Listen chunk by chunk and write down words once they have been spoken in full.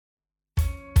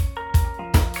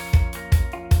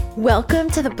Welcome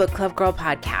to the Book Club Girl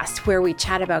podcast, where we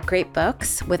chat about great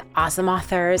books with awesome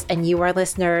authors, and you, our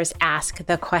listeners, ask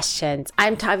the questions.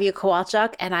 I'm Tavia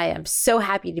Kowalchuk, and I am so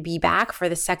happy to be back for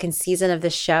the second season of the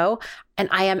show. And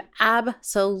I am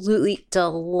absolutely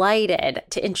delighted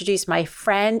to introduce my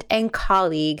friend and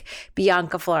colleague,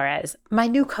 Bianca Flores, my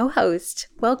new co-host.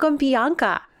 Welcome,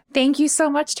 Bianca. Thank you so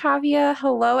much, Tavia.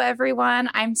 Hello, everyone.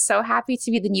 I'm so happy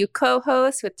to be the new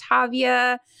co-host with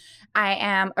Tavia. I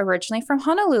am originally from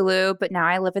Honolulu, but now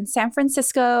I live in San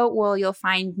Francisco, where you'll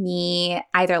find me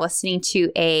either listening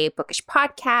to a bookish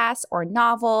podcast or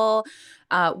novel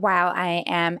while I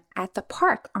am at the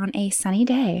park on a sunny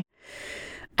day.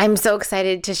 I'm so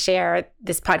excited to share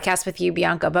this podcast with you,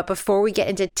 Bianca. But before we get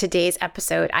into today's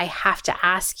episode, I have to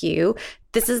ask you,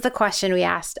 this is the question we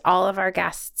asked all of our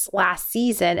guests last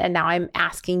season, and now I'm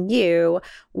asking you,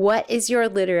 what is your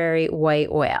literary white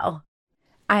whale?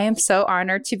 I am so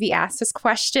honored to be asked this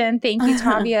question. Thank you,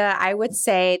 Tavia. I would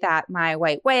say that my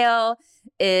white whale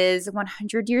is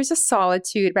 100 Years of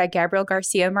Solitude by Gabriel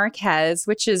Garcia Marquez,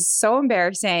 which is so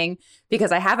embarrassing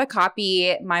because I have a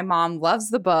copy. My mom loves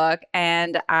the book,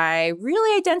 and I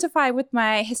really identify with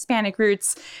my Hispanic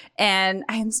roots. And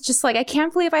I'm just like, I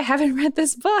can't believe I haven't read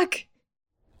this book.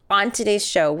 On today's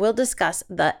show, we'll discuss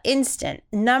the instant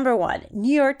 #1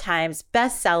 New York Times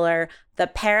bestseller, The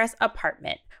Paris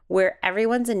Apartment, where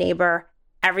everyone's a neighbor,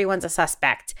 everyone's a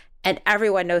suspect, and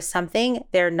everyone knows something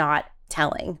they're not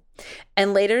telling.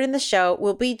 And later in the show,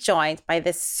 we'll be joined by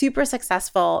this super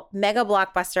successful mega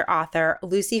blockbuster author,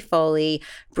 Lucy Foley,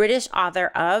 British author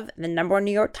of the #1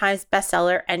 New York Times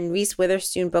bestseller and Reese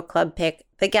Witherspoon book club pick,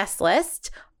 The Guest List,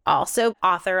 also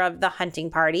author of The Hunting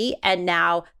Party, and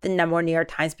now the #1 New York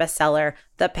Times bestseller,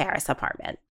 The Paris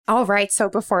Apartment. All right, so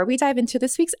before we dive into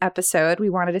this week's episode,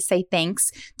 we wanted to say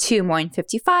thanks to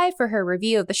Moyne55 for her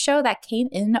review of the show that came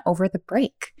in over the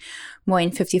break.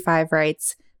 Moyne55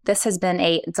 writes, "This has been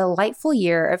a delightful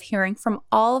year of hearing from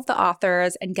all of the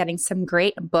authors and getting some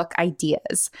great book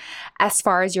ideas. As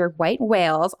far as your white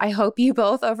whales, I hope you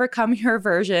both overcome your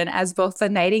aversion, as both The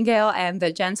Nightingale and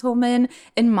The Gentleman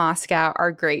in Moscow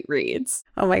are great reads."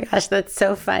 Oh my gosh, that's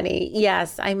so funny.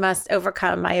 Yes, I must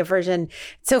overcome my aversion.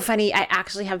 It's so funny. I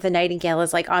actually have The Nightingale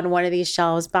is like on one of these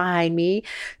shelves behind me.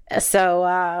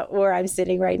 So where I'm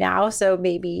sitting right now. So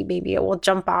maybe it will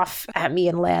jump off at me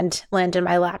and land in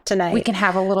my lap tonight. We can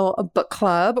have a little book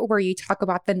club where you talk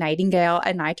about The Nightingale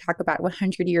and I talk about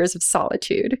 100 Years of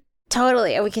Solitude.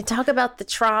 Totally. And we can talk about the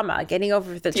trauma, getting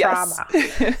over the trauma.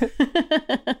 Yes.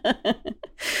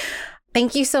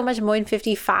 Thank you so much,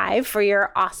 Moyne55, for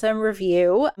your awesome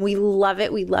review. We love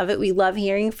it. We love it. We love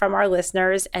hearing from our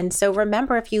listeners. And so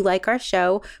remember, if you like our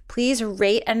show, please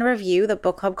rate and review the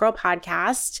Book Club Girl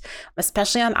podcast,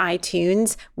 especially on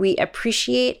iTunes. We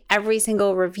appreciate every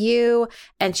single review.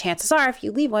 And chances are, if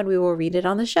you leave one, we will read it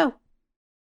on the show.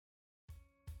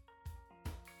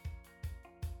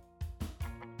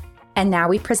 And now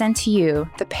we present to you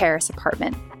The Paris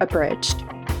Apartment, abridged.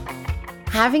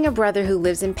 Having a brother who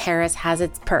lives in Paris has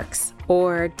its perks,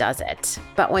 or does it?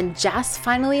 But when Jess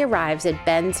finally arrives at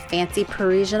Ben's fancy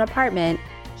Parisian apartment,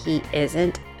 he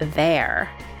isn't there.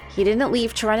 He didn't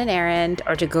leave to run an errand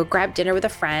or to go grab dinner with a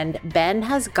friend. Ben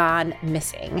has gone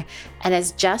missing. And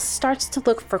as Jess starts to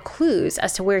look for clues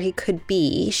as to where he could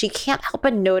be, she can't help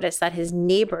but notice that his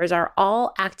neighbors are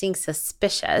all acting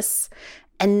suspicious,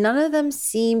 and none of them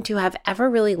seem to have ever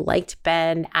really liked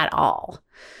Ben at all.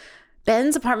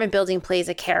 Ben's apartment building plays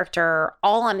a character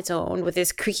all on its own, with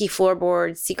its creaky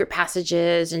floorboards, secret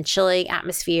passages, and chilling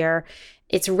atmosphere.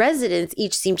 Its residents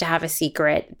each seem to have a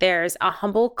secret. There's a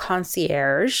humble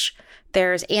concierge.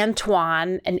 There's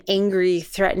Antoine, an angry,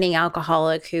 threatening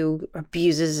alcoholic who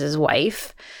abuses his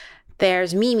wife.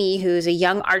 There's Mimi, who's a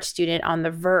young art student on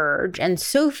the verge, and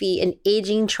Sophie, an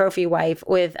aging trophy wife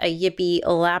with a yippy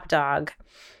lapdog.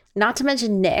 Not to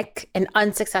mention Nick, an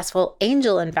unsuccessful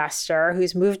angel investor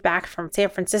who's moved back from San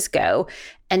Francisco,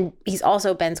 and he's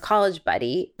also Ben's college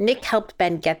buddy. Nick helped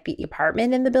Ben get the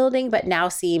apartment in the building, but now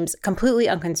seems completely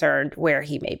unconcerned where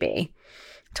he may be.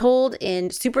 Told in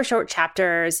super short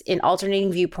chapters in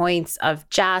alternating viewpoints of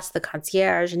Jess, the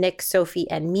concierge, Nick,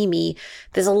 Sophie, and Mimi,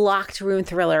 this locked room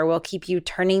thriller will keep you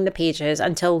turning the pages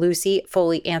until Lucy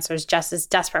Foley answers Jess's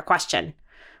desperate question.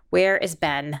 Where is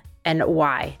Ben, and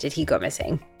why did he go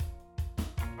missing?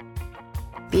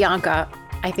 Bianca,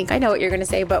 I think I know what you're going to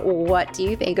say, but what do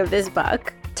you think of this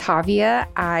book? Tavia,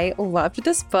 I loved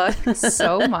this book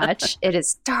so much. It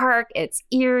is dark, it's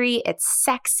eerie, it's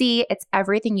sexy, it's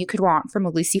everything you could want from a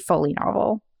Lucy Foley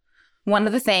novel. One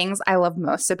of the things I love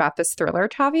most about this thriller,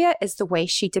 Tavia, is the way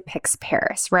she depicts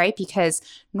Paris, right? Because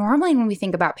normally when we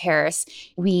think about Paris,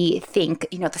 we think,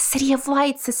 the city of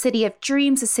lights, the city of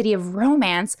dreams, the city of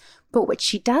romance. But what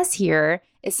she does here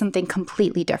is something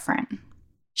completely different.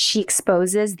 She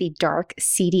exposes the dark,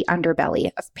 seedy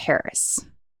underbelly of Paris.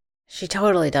 She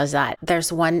totally does that.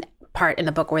 There's one part in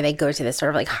the book where they go to this sort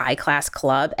of like high-class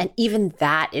club, and even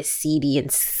that is seedy and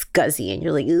scuzzy, and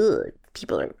you're like, ugh,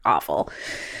 people are awful.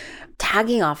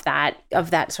 Tagging off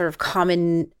of that sort of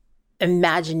common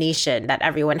imagination that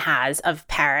everyone has of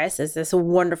Paris as this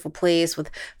wonderful place with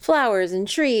flowers and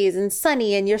trees and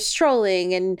sunny, and you're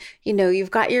strolling and,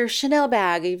 you've got your Chanel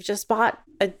bag, you've just bought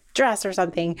a dress or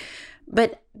something.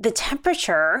 But the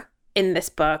temperature in this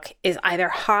book is either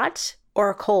hot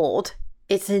or cold.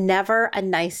 It's never a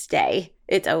nice day.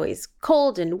 It's always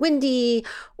cold and windy,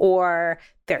 or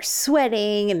they're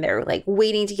sweating and they're like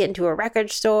waiting to get into a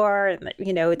record store. And,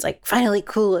 it's like finally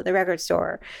cool at the record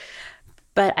store.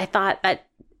 But I thought that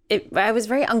I was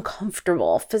very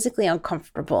uncomfortable, physically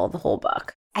uncomfortable the whole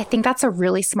book. I think that's a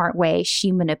really smart way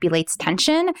she manipulates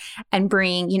tension and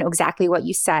bring, exactly what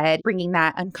you said, bringing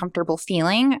that uncomfortable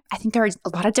feeling. I think there are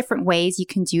a lot of different ways you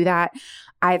can do that,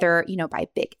 either, by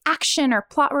big action or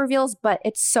plot reveals, but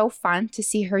it's so fun to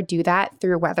see her do that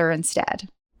through weather instead.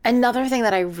 Another thing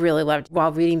that I really loved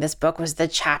while reading this book was the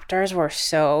chapters were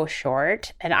so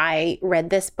short. And I read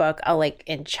this book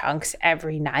in chunks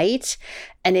every night,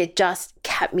 and it just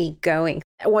kept me going.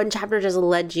 One chapter just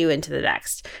led you into the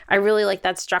next. I really like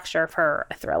that structure for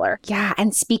a thriller. Yeah.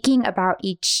 And speaking about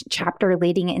each chapter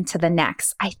leading into the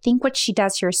next, I think what she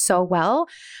does here so well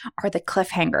are the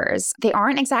cliffhangers. They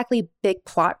aren't exactly big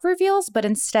plot reveals, but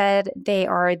instead they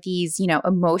are these,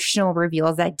 emotional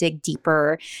reveals that dig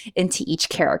deeper into each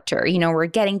character. We're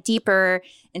getting deeper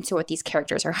into what these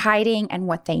characters are hiding and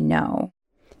what they know.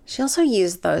 She also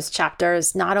used those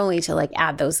chapters not only to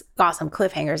add those awesome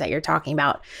cliffhangers that you're talking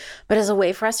about, but as a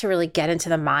way for us to really get into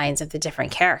the minds of the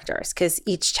different characters, because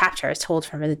each chapter is told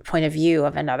from the point of view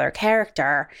of another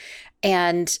character.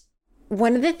 And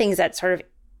one of the things that sort of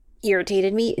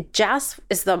irritated me, Jess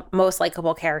is the most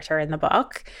likable character in the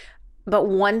book. But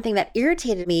one thing that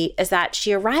irritated me is that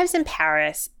she arrives in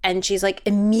Paris and she's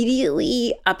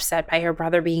immediately upset by her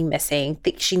brother being missing.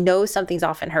 She knows something's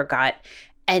off in her gut.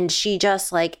 And she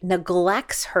just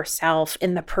neglects herself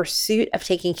in the pursuit of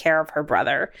taking care of her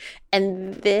brother.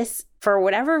 And this, for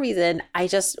whatever reason, I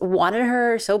just wanted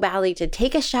her so badly to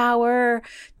take a shower,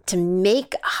 to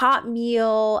make a hot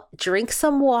meal, drink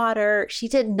some water. She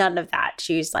did none of that.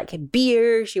 She was a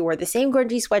beer. She wore the same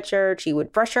grungy sweatshirt. She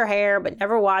would brush her hair, but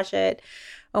never wash it.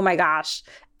 Oh my gosh.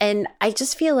 And I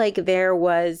just feel like there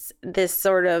was this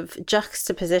sort of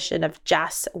juxtaposition of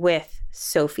Jess with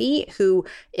Sophie, who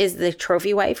is the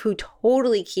trophy wife, who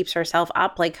totally keeps herself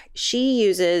up. She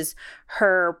uses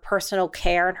her personal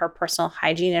care and her personal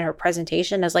hygiene and her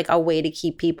presentation as a way to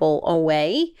keep people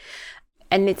away.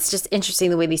 And it's just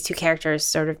interesting the way these two characters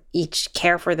sort of each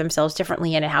care for themselves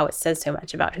differently, and how it says so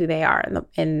much about who they are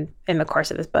in the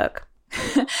course of this book.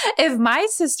 If my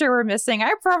sister were missing,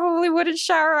 I probably wouldn't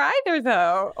shower either,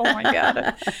 though. Oh, my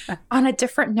God. On a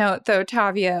different note, though,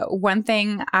 Tavia, one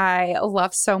thing I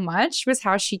loved so much was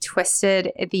how she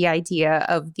twisted the idea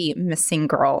of the missing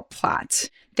girl plot.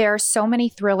 There are so many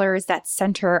thrillers that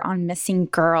center on missing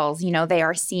girls. They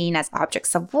are seen as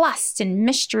objects of lust and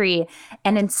mystery.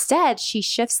 And instead, she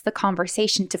shifts the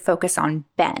conversation to focus on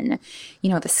Ben,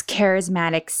 this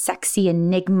charismatic, sexy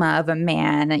enigma of a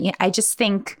man. I just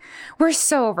think we're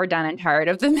so overdone and tired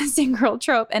of the missing girl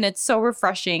trope. And it's so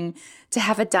refreshing to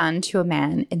have it done to a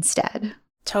man instead.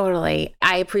 Totally.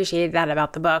 I appreciated that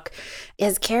about the book.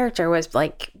 His character was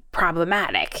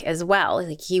problematic as well.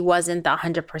 He wasn't the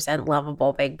 100%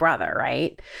 lovable big brother,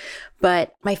 right?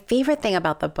 But my favorite thing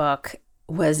about the book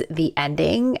was the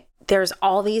ending. There's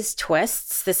all these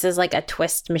twists. This is a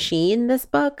twist machine, this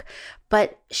book,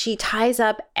 but she ties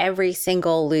up every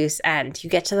single loose end. You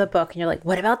get to the book and you're like,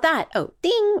 what about that? Oh,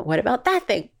 ding. What about that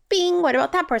thing? Bing. What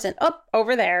about that person? Oh,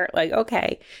 over there.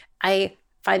 Okay. I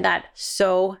find that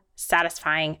so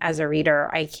satisfying as a reader.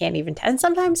 I can't even tell. And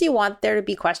sometimes you want there to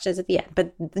be questions at the end.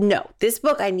 But no, this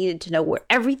book, I needed to know where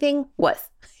everything was.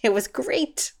 It was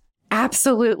great.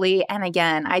 Absolutely. And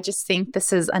again, I just think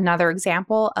this is another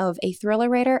example of a thriller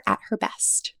writer at her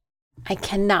best. I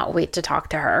cannot wait to talk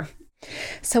to her.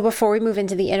 So before we move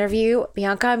into the interview,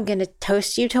 Bianca, I'm going to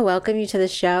toast you to welcome you to the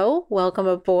show. Welcome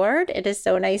aboard. It is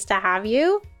so nice to have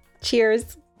you.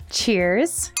 Cheers.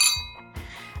 Cheers.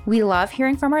 We love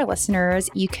hearing from our listeners.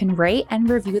 You can rate and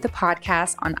review the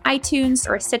podcast on iTunes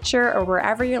or Stitcher or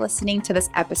wherever you're listening to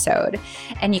this episode.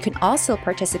 And you can also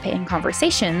participate in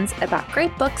conversations about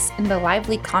great books in the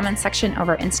lively comment section of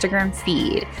our Instagram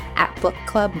feed at Book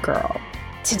Club Girl.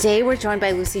 Today, we're joined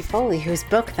by Lucy Foley, whose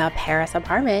book, The Paris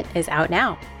Apartment, is out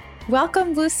now.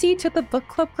 Welcome, Lucy, to the Book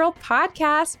Club Girl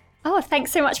podcast. Oh,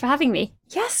 thanks so much for having me.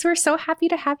 Yes, we're so happy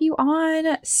to have you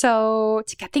on. So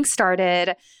to get things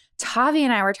started, Tavi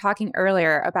and I were talking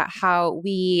earlier about how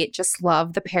we just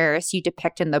love the Paris you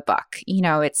depict in the book. You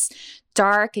know, it's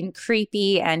dark and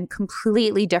creepy and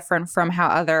completely different from how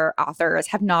other authors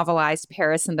have novelized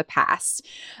Paris in the past.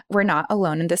 We're not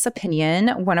alone in this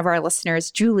opinion. One of our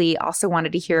listeners, Julie, also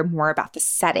wanted to hear more about the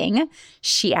setting.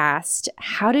 She asked,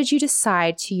 how did you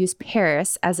decide to use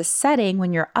Paris as a setting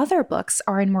when your other books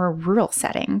are in more rural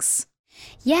settings?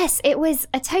 Yes, it was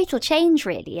a total change,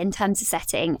 really, in terms of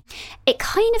setting. It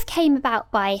kind of came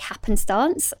about by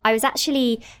happenstance. I was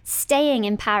actually staying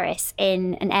in Paris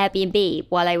in an Airbnb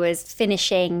while I was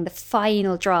finishing the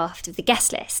final draft of the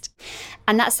guest list.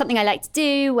 And that's something I like to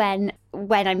do when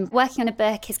I'm working on a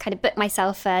book, is kind of book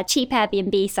myself a cheap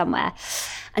Airbnb somewhere.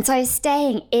 And so I was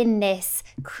staying in this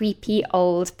creepy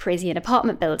old Parisian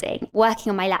apartment building,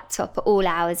 working on my laptop at all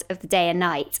hours of the day and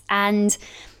night. And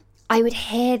I would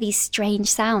hear these strange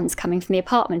sounds coming from the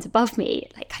apartment above me,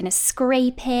 like kind of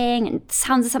scraping and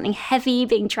sounds of something heavy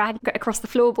being dragged across the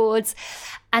floorboards.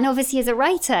 And obviously, as a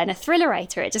writer and a thriller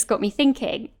writer, it just got me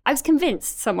thinking. I was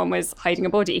convinced someone was hiding a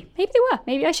body. Maybe they were.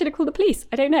 Maybe I should have called the police.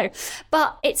 I don't know.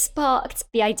 But it sparked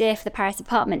the idea for the Paris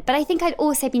apartment. But I think I'd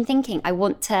also been thinking, I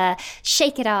want to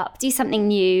shake it up, do something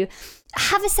new,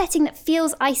 have a setting that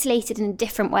feels isolated in a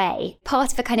different way,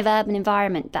 part of a kind of urban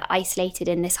environment, but isolated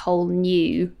in this whole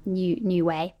new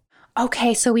way.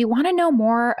 Okay, so we want to know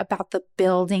more about the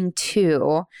building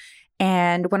too.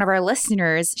 And one of our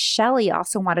listeners, Shelley,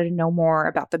 also wanted to know more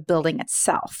about the building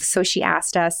itself. So she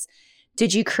asked us,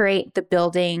 did you create the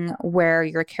building where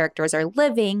your characters are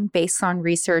living based on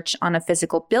research on a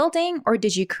physical building, or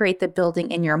did you create the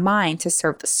building in your mind to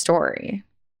serve the story?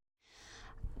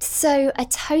 So a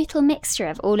total mixture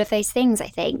of all of those things, I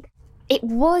think. It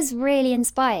was really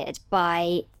inspired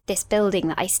by this building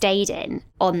that I stayed in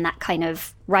on that kind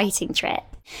of writing trip.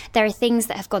 There are things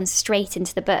that have gone straight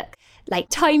into the book, like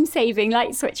time-saving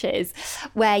light switches,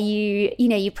 where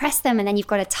you press them and then you've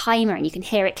got a timer and you can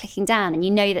hear it clicking down and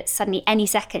you know that suddenly any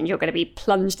second you're going to be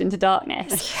plunged into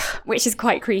darkness, which is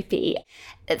quite creepy.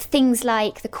 Things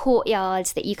like the courtyard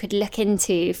that you could look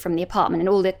into from the apartment and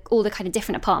all the kind of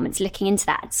different apartments, looking into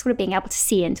that, sort of being able to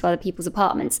see into other people's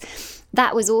apartments.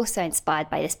 That was also inspired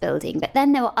by this building. But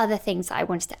then there were other things that I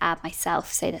wanted to add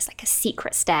myself. So there's like a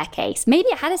secret staircase. Maybe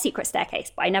it had a secret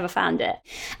staircase, but I never found it.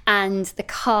 And the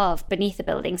carve beneath the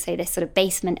building, so this sort of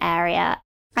basement area.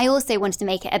 I also wanted to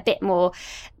make it a bit more,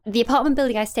 the apartment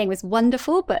building I was staying was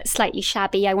wonderful, but slightly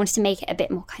shabby. I wanted to make it a bit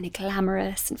more kind of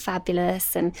glamorous and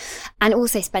fabulous, and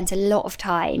also spent a lot of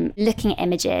time looking at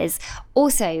images.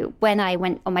 Also, when I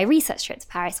went on my research trip to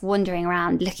Paris, wandering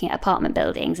around looking at apartment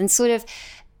buildings and sort of,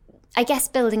 I guess,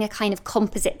 building a kind of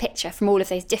composite picture from all of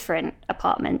those different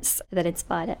apartments that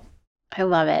inspired it. I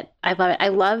love it. I love it. I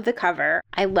love the cover.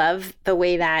 I love the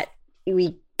way that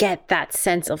we get that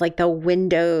sense of like the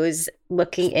windows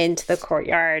looking into the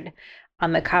courtyard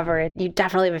on the cover. You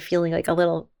definitely have a feeling like a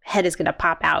little head is going to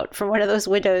pop out from one of those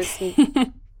windows.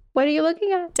 What are you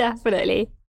looking at? Definitely.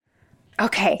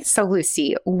 Okay, so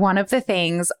Lucy, one of the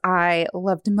things I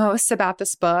loved most about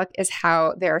this book is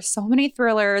how there are so many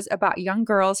thrillers about young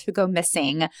girls who go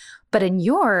missing. But in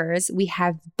yours, we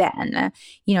have Ben,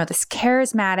 this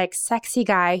charismatic, sexy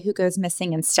guy who goes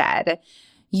missing instead.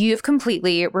 You've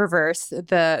completely reversed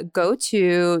the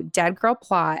go-to dead girl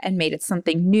plot and made it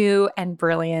something new and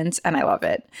brilliant, and I love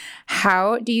it.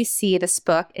 How do you see this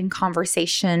book in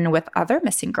conversation with other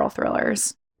missing girl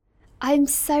thrillers? I'm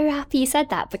so happy you said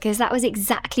that, because that was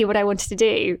exactly what I wanted to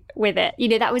do with it.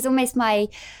 That was almost my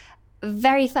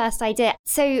very first idea.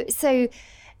 So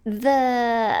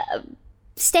the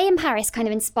stay in Paris kind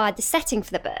of inspired the setting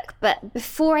for the book. But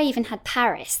before I even had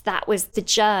Paris, that was the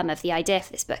germ of the idea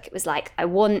for this book. It was like, I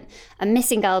want a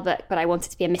missing girl book, but I want it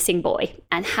to be a missing boy.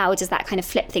 And how does that kind of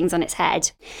flip things on its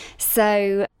head?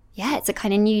 So yeah, it's a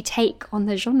kind of new take on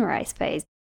the genre, I suppose.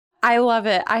 I love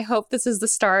it. I hope this is the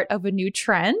start of a new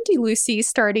trend. Lucy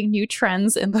starting new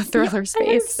trends in the thriller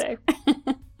space. I hope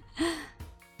so.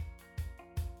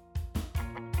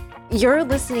 You're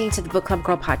listening to the Book Club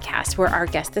Girl podcast, where our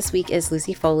guest this week is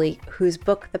Lucy Foley, whose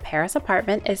book, The Paris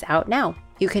Apartment, is out now.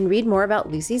 You can read more about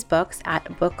Lucy's books at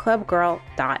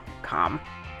bookclubgirl.com.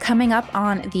 Coming up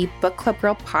on the Book Club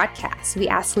Girl podcast, we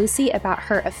asked Lucy about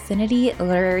her affinity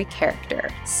literary character.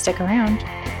 Stick around.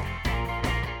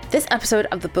 This episode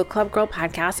of the Book Club Girl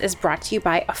podcast is brought to you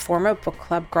by a former Book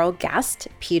Club Girl guest,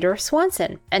 Peter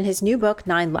Swanson, and his new book,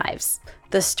 9 Lives,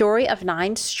 the story of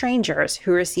 9 strangers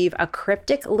who receive a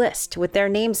cryptic list with their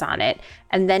names on it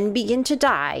and then begin to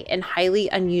die in highly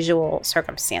unusual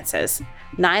circumstances.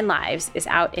 9 Lives is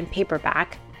out in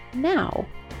paperback now.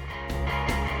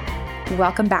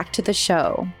 Welcome back to the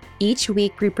show. Each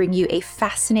week, we bring you a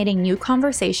fascinating new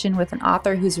conversation with an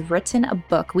author who's written a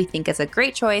book we think is a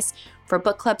great choice for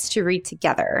book clubs to read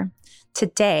together.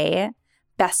 Today,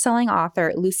 best-selling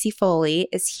author Lucy Foley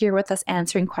is here with us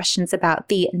answering questions about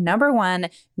the #1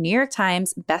 New York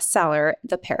Times bestseller,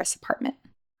 The Paris Apartment.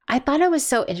 I thought it was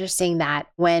so interesting that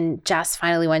when Jess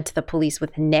finally went to the police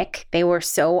with Nick, they were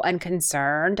so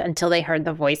unconcerned until they heard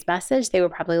the voice message. They were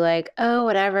probably like, oh,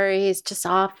 whatever, he's just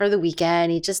off for the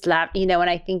weekend. He just left, and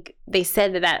I think they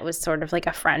said that was sort of like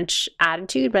a French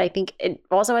attitude, but I think it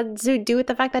also had to do with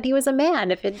the fact that he was a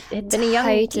man. If it had been a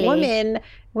young woman, it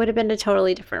would have been a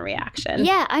totally different reaction.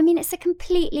 Yeah, I mean, it's a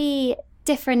completely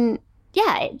different,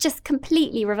 it just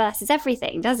completely reverses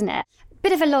everything, doesn't it?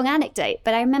 Bit of a long anecdote,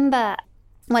 but I remember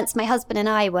once my husband and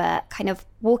I were kind of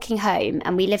walking home,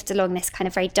 and we lived along this kind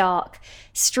of very dark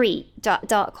street,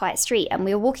 dark, quiet street. And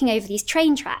we were walking over these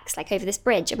train tracks, like over this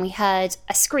bridge, and we heard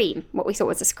a scream, what we thought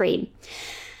was a scream.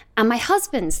 And my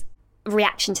husband's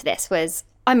reaction to this was,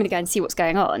 I'm going to go and see what's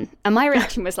going on. And my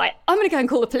reaction was like, I'm going to go and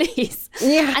call the police.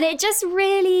 Yeah. And it just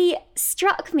really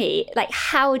struck me like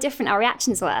how different our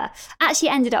reactions were. Actually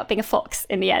ended up being a fox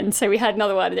in the end. So we heard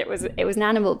another one and it was an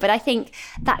animal. But I think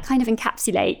that kind of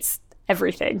encapsulates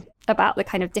everything about the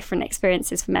kind of different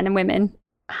experiences for men and women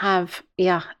have,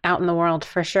 out in the world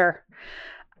for sure.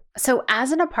 So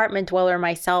as an apartment dweller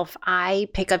myself, I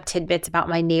pick up tidbits about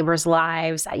my neighbors'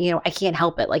 lives. I can't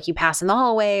help it. Like you pass in the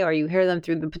hallway or you hear them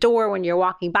through the door when you're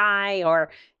walking by, or,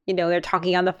 they're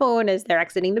talking on the phone as they're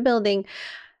exiting the building.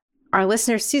 Our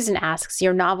listener, Susan, asks,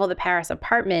 your novel, The Paris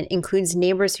Apartment, includes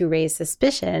neighbors who raise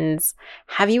suspicions.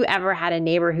 Have you ever had a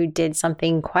neighbor who did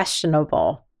something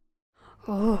questionable?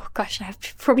 Oh, gosh,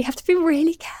 probably have to be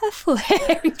really careful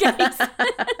here in case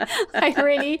I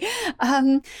really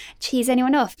cheese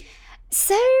anyone off.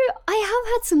 So I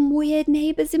have had some weird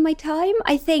neighbours in my time.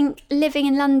 I think living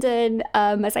in London,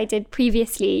 as I did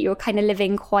previously, you're kind of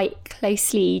living quite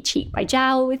closely cheek by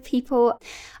jowl with people.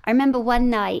 I remember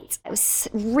one night, it was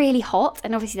really hot,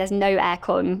 and obviously there's no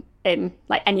aircon in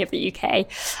like any of the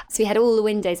UK. So we had all the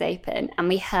windows open, and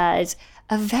we heard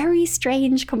a very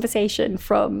strange conversation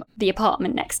from the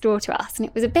apartment next door to us. And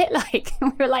it was a bit like,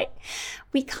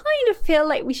 we kind of feel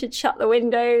like we should shut the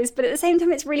windows, but at the same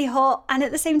time it's really hot, and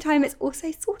at the same time it's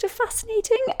also sort of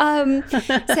fascinating.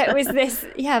 So it was this,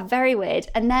 very weird.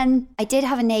 And then I did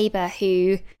have a neighbour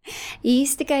who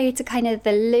used to go to kind of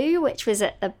the loo, which was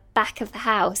at the back of the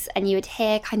house, and you would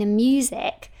hear kind of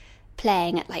music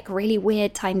playing at like really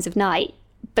weird times of night.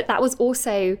 But that was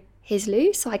also his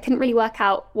loo, so I couldn't really work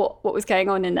out what was going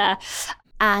on in there.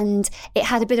 And it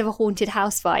had a bit of a haunted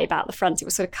house vibe out the front. It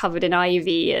was sort of covered in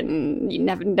ivy, and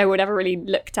no one ever really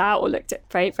looked out or looked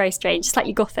at. Very, very strange,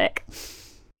 slightly gothic.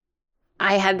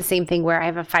 I had the same thing where I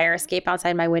have a fire escape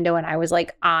outside my window, and I was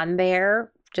like on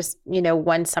there just,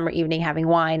 one summer evening having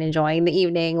wine, enjoying the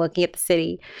evening, looking at the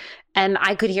city. And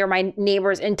I could hear my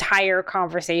neighbor's entire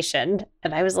conversation.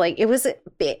 And I was like, it was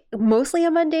mostly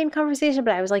a mundane conversation,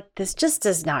 but I was like, this just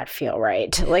does not feel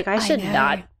right. Like, I should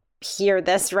not hear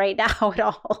this right now at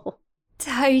all.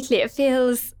 Totally. It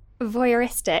feels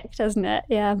voyeuristic, doesn't it?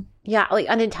 Yeah. Yeah, like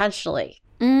unintentionally.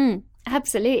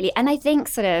 Absolutely. And I think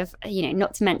sort of,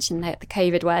 not to mention the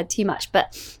COVID word too much,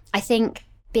 but I think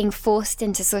being forced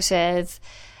into sort of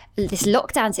this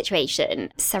lockdown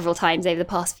situation several times over the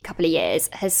past couple of years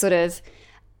has sort of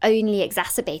only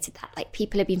exacerbated that. Like,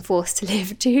 people have been forced to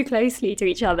live too closely to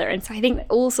each other. And so I think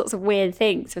all sorts of weird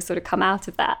things have sort of come out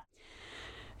of that.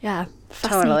 Yeah,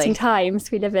 fascinating times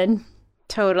we live in.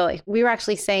 Totally. We were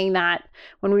actually saying that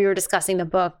when we were discussing the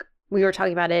book, we were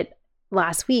talking about it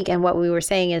last week. And what we were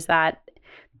saying is that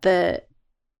the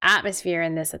atmosphere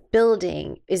in this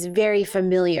building is very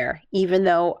familiar. Even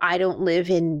though I don't live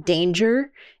in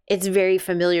danger, it's very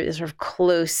familiar, this sort of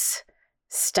close,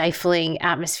 stifling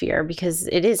atmosphere, because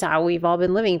it is how we've all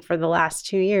been living for the last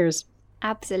 2 years.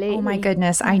 Absolutely. Oh my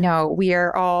goodness. I know. We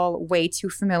are all way too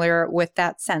familiar with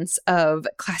that sense of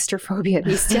claustrophobia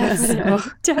these days.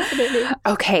 Definitely.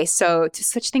 Okay. So to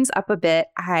switch things up a bit,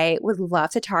 I would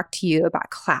love to talk to you about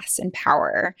class and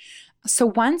power. So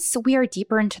once we are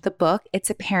deeper into the book, it's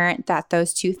apparent that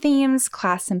those two themes,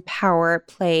 class and power,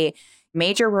 play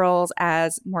major roles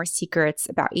as more secrets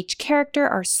about each character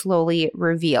are slowly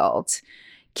revealed.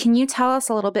 Can you tell us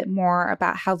a little bit more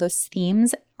about how those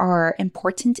themes are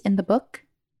important in the book?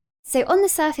 So on the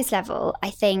surface level,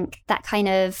 I think that kind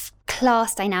of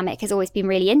class dynamic has always been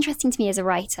really interesting to me as a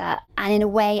writer. And in a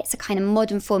way, it's a kind of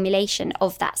modern formulation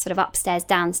of that sort of upstairs,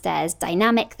 downstairs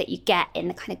dynamic that you get in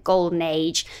the kind of golden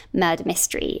age murder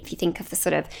mystery. If you think of the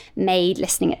sort of maid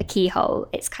listening at the keyhole,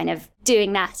 it's kind of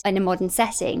doing that in a modern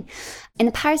setting. In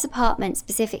the Paris apartment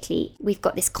specifically, we've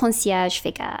got this concierge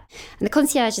figure. And the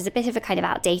concierge is a bit of a kind of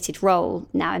outdated role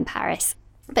now in Paris.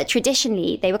 But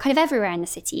traditionally, they were kind of everywhere in the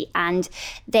city, and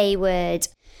they would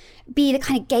be the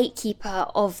kind of gatekeeper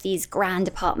of these grand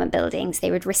apartment buildings.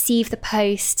 They would receive the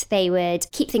post, they would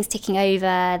keep things ticking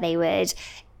over, they would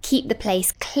keep the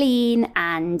place clean,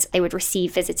 and they would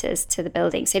receive visitors to the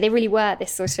building. So they really were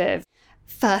this sort of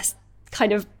first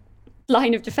kind of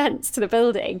line of defense to the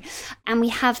building. And we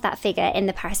have that figure in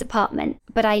the Paris apartment.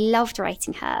 But I loved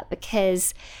writing her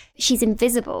because she's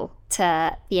invisible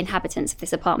to the inhabitants of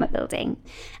this apartment building.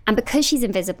 And because she's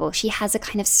invisible, she has a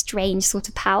kind of strange sort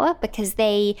of power because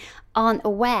they aren't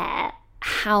aware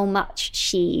how much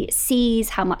she sees,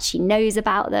 how much she knows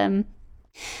about them.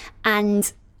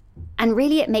 And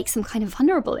really it makes them kind of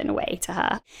vulnerable in a way to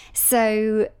her.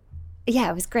 So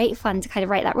yeah, it was great fun to kind of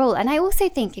write that role. And I also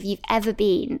think if you've ever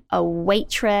been a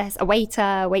waitress, worked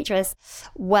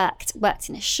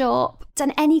in a shop,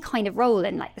 done any kind of role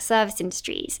in like the service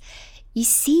industries, you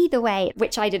see the way,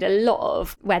 which I did a lot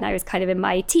of when I was kind of in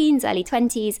my teens, early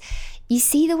 20s, you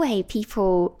see the way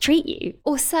people treat you,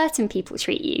 or certain people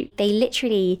treat you. They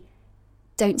literally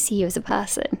don't see you as a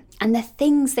person. And the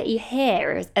things that you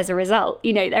hear as a result,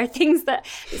 there are things that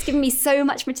it's given me so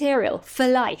much material for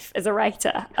life as a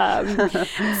writer.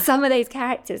 Some of those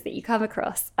characters that you come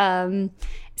across.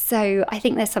 So I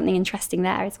think there's something interesting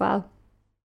there as well.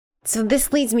 So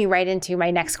this leads me right into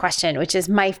my next question, which is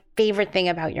my favorite thing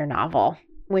about your novel,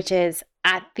 which is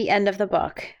at the end of the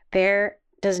book, there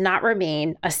does not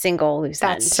remain a single loose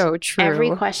end. That's so true. Every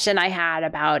question I had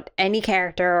about any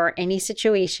character or any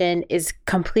situation is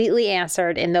completely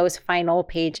answered in those final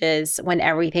pages when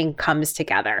everything comes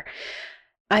together.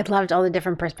 I loved all the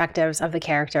different perspectives of the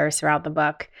characters throughout the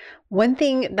book. One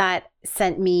thing that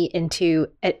sent me into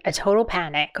a total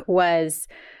panic was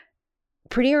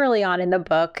pretty early on in the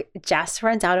book, Jess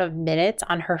runs out of minutes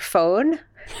on her phone.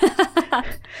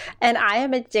 And I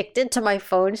am addicted to my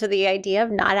phone. So the idea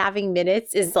of not having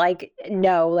minutes is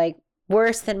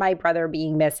worse than my brother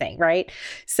being missing, right?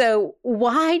 So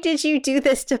why did you do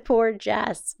this to poor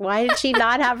Jess? Why did she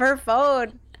not have her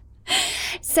phone?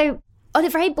 So on a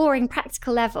very boring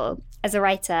practical level as a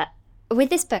writer, with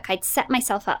this book, I'd set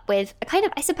myself up with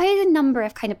a number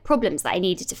of kind of problems that I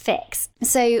needed to fix.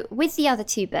 So with the other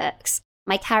two books,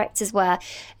 my characters were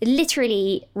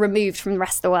literally removed from the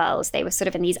rest of the world. They were sort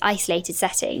of in these isolated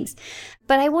settings.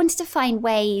 But I wanted to find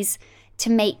ways to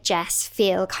make Jess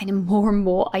feel kind of more and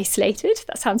more isolated.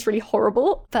 That sounds really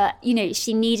horrible. But,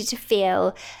 she needed to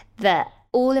feel that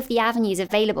all of the avenues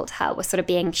available to her were sort of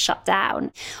being shut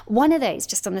down. One of those,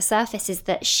 just on the surface, is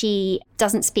that she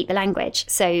doesn't speak the language.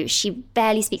 So she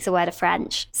barely speaks a word of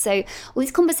French. So all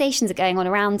these conversations are going on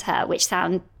around her, which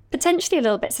sound potentially a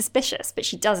little bit suspicious, but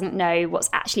she doesn't know what's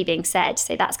actually being said.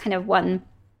 So that's kind of one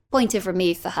point of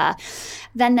remove for her.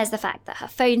 Then there's the fact that her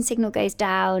phone signal goes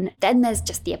down. Then there's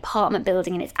just the apartment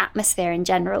building and its atmosphere in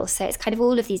general. So it's kind of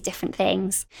all of these different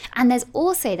things. And there's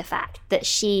also the fact that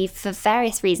she, for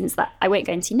various reasons that I won't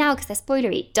go into now because they're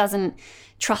spoilery, doesn't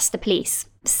trust the police.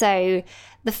 So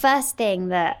the first thing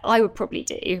that I would probably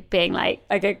do, being like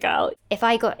a good girl, if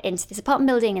I got into this apartment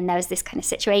building and there was this kind of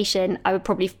situation, I would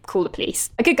probably call the police.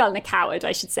 A good girl and a coward,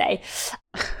 I should say.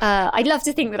 I'd love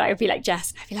to think that I would be like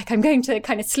Jess. I'd be like, I'm going to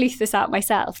kind of sleuth this out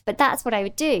myself. But that's what I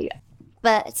would do.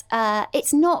 But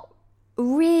it's not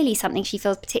really something she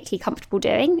feels particularly comfortable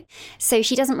doing. So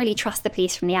she doesn't really trust the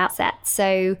police from the outset.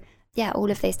 So yeah, all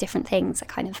of those different things are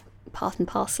kind of part and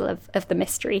parcel of the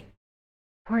mystery.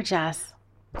 Poor Jess.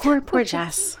 Poor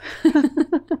Jess.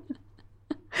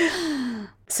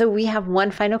 So we have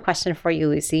one final question for you,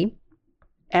 Lucy.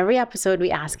 Every episode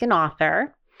we ask an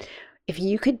author, if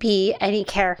you could be any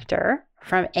character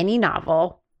from any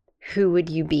novel, who would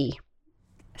you be?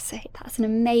 So that's an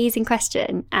amazing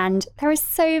question. And there are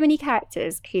so many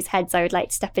characters whose heads I would like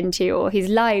to step into or whose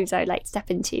lives I would like to step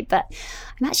into. But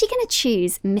I'm actually going to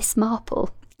choose Miss Marple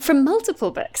from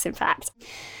multiple books, in fact.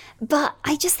 But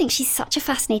I just think she's such a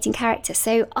fascinating character.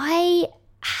 So I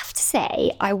have to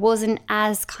say I wasn't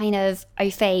as kind of au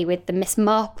fait with the Miss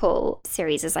Marple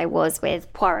series as I was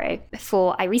with Poirot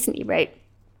before I recently wrote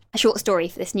a short story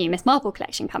for this new Miss Marple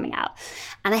collection coming out.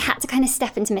 And I had to kind of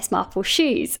step into Miss Marple's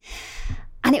shoes.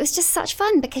 And it was just such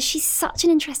fun because she's such an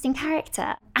interesting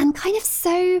character and kind of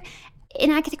so, in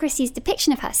Agatha Christie's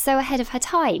depiction of her, so ahead of her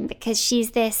time, because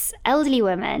she's this elderly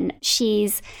woman.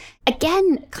 She's,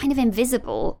 again, kind of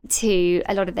invisible to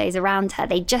a lot of those around her.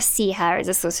 They just see her as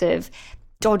a sort of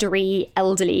doddery,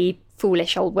 elderly,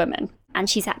 foolish old woman. And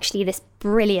she's actually this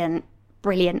brilliant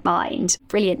mind,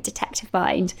 brilliant detective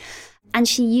mind. And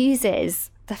she uses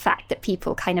the fact that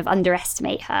people kind of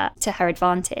underestimate her to her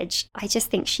advantage. I just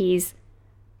think she's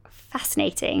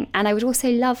fascinating. And I would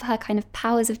also love her kind of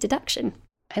powers of deduction.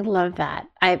 I love that.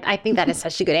 I think that is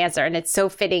such a good answer. And it's so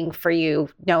fitting for you,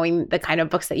 knowing the kind of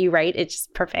books that you write. It's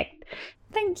just perfect.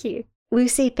 Thank you.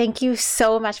 Lucy, thank you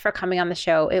so much for coming on the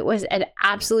show. It was an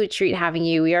absolute treat having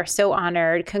you. We are so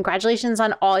honored. Congratulations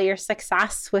on all your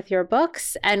success with your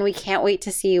books. And we can't wait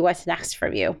to see what's next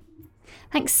from you.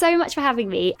 Thanks so much for having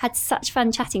me. Had such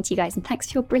fun chatting to you guys. And thanks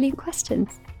for your brilliant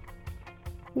questions.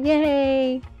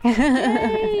 Yay.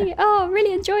 Yay. Oh,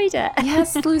 really enjoyed it.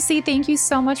 Yes, Lucy, thank you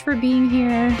so much for being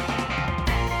here.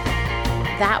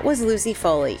 That was Lucy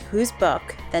Foley, whose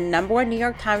book, the #1 New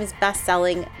York Times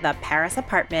bestselling The Paris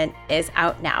Apartment, is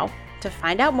out now. To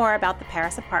find out more about The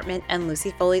Paris Apartment and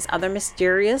Lucy Foley's other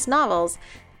mysterious novels,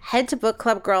 head to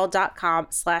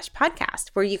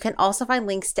bookclubgirl.com/podcast, where you can also find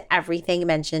links to everything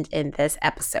mentioned in this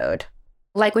episode.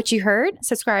 Like what you heard?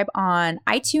 Subscribe on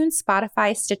iTunes,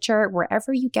 Spotify, Stitcher,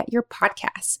 wherever you get your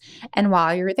podcasts. And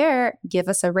while you're there, give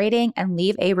us a rating and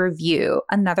leave a review.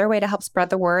 Another way to help spread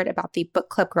the word about the Book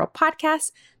Club Girl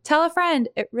podcast. Tell a friend.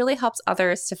 It really helps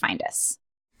others to find us.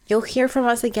 You'll hear from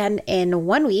us again in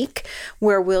 1 week,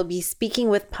 where we'll be speaking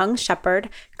with Pung Shepard,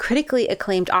 critically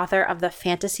acclaimed author of the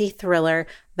fantasy thriller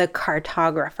The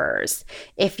Cartographers.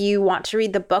 If you want to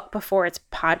read the book before its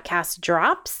podcast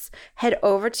drops, head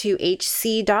over to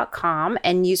hc.com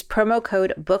and use promo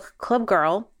code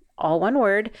BookClubGirl, all one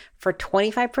word, for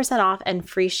 25% off and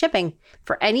free shipping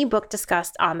for any book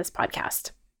discussed on this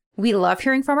podcast. We love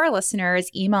hearing from our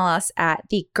listeners. Email us at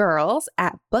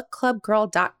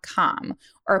thegirls@bookclubgirl.com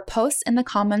or post in the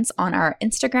comments on our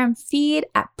Instagram feed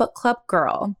at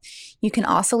bookclubgirl. You can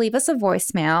also leave us a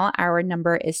voicemail. Our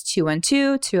number is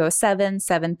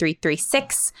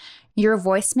 212-207-7336. Your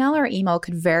voicemail or email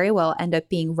could very well end up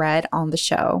being read on the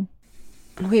show.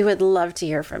 We would love to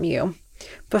hear from you.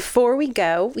 Before we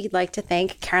go, we'd like to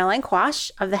thank Caroline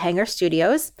Quash of the Hanger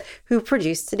Studios, who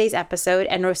produced today's episode,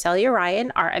 and Roselia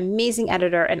Ryan, our amazing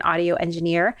editor and audio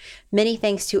engineer. Many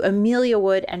thanks to Amelia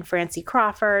Wood and Francie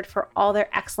Crawford for all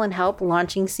their excellent help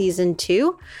launching season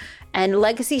 2. And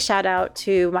legacy shout out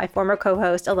to my former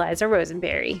co-host, Eliza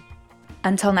Rosenberry.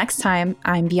 Until next time,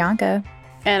 I'm Bianca.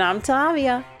 And I'm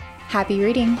Tavia. Happy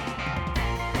reading.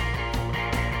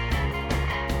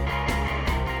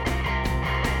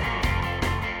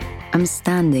 I'm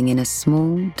standing in a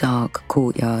small, dark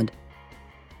courtyard.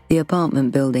 The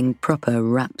apartment building proper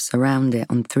wraps around it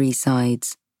on 3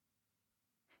 sides.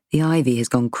 The ivy has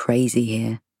gone crazy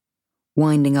here,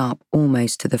 winding up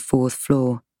almost to the 4th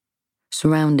floor,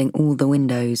 surrounding all the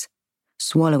windows,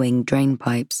 swallowing drain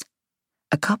pipes,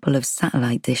 a couple of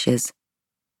satellite dishes.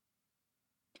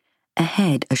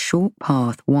 Ahead, a short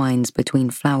path winds between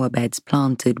flower beds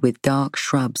planted with dark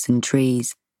shrubs and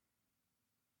trees.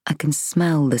 I can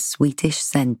smell the sweetish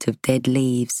scent of dead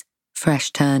leaves,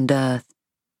 fresh turned earth.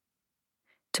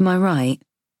 To my right,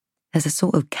 there's a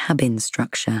sort of cabin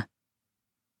structure,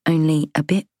 only a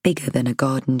bit bigger than a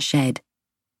garden shed.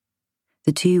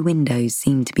 The 2 windows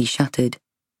seem to be shuttered.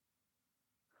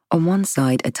 On one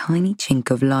side, a tiny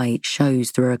chink of light shows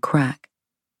through a crack.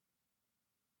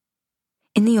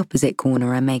 In the opposite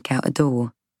corner, I make out a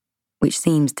door, which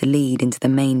seems to lead into the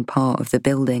main part of the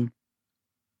building.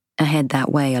 I head that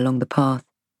way along the path.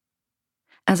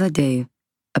 As I do,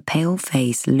 a pale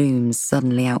face looms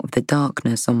suddenly out of the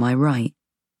darkness on my right.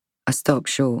 I stop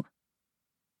short.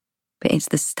 But it's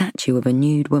the statue of a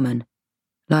nude woman,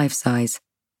 life-size,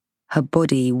 her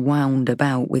body wound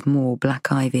about with more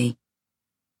black ivy,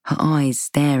 her eyes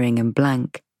staring and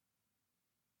blank.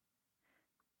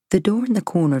 The door in the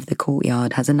corner of the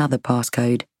courtyard has another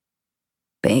passcode,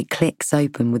 but it clicks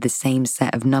open with the same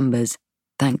set of numbers,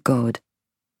 thank God.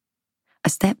 I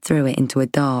step through it into a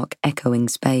dark, echoing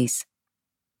space.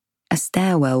 A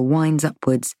stairwell winds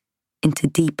upwards into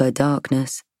deeper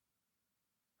darkness.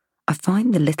 I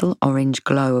find the little orange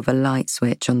glow of a light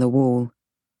switch on the wall.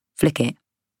 Flick it.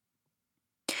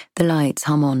 The lights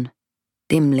hum on,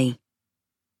 dimly.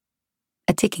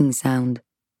 A ticking sound,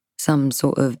 some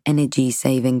sort of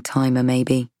energy-saving timer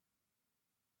maybe.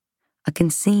 I can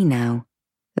see now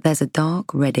that there's a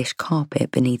dark reddish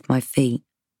carpet beneath my feet,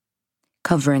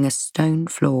 covering a stone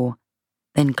floor,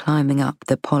 then climbing up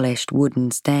the polished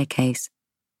wooden staircase.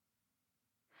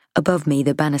 Above me,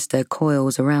 the banister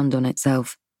coils around on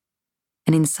itself,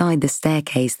 and inside the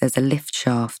staircase there's a lift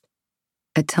shaft,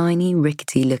 a tiny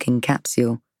rickety-looking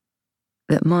capsule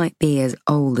that might be as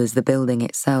old as the building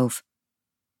itself.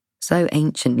 So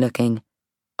ancient-looking,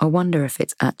 I wonder if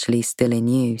it's actually still in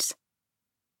use.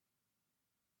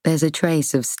 There's a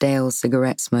trace of stale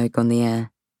cigarette smoke on the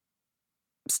air.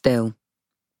 Still,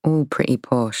 all pretty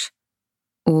posh,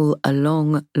 all a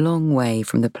long, long way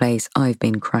from the place I've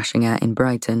been crashing at in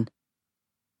Brighton.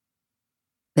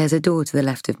 There's a door to the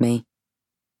left of me.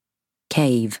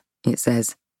 Cave, it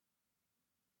says.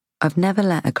 I've never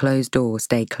let a closed door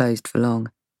stay closed for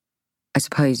long. I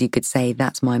suppose you could say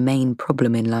that's my main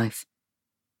problem in life.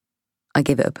 I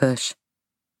give it a push.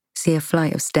 See a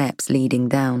flight of steps leading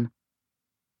down.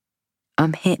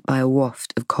 I'm hit by a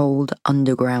waft of cold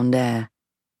underground air,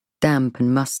 damp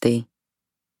and musty.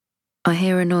 I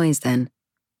hear a noise then,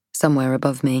 somewhere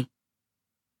above me.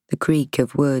 The creak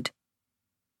of wood.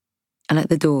 I let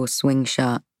the door swing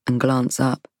shut and glance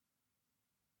up.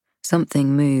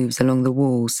 Something moves along the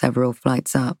wall several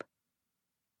flights up.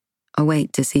 I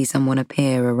wait to see someone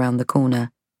appear around the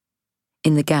corner,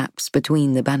 in the gaps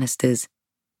between the banisters.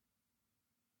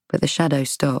 But the shadow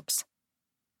stops,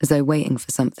 as though waiting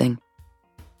for something.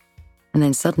 And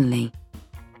then suddenly,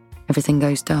 everything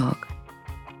goes dark.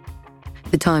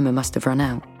 The timer must have run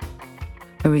out.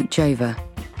 I reach over,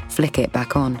 flick it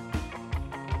back on.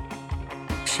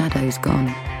 The shadow's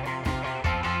gone.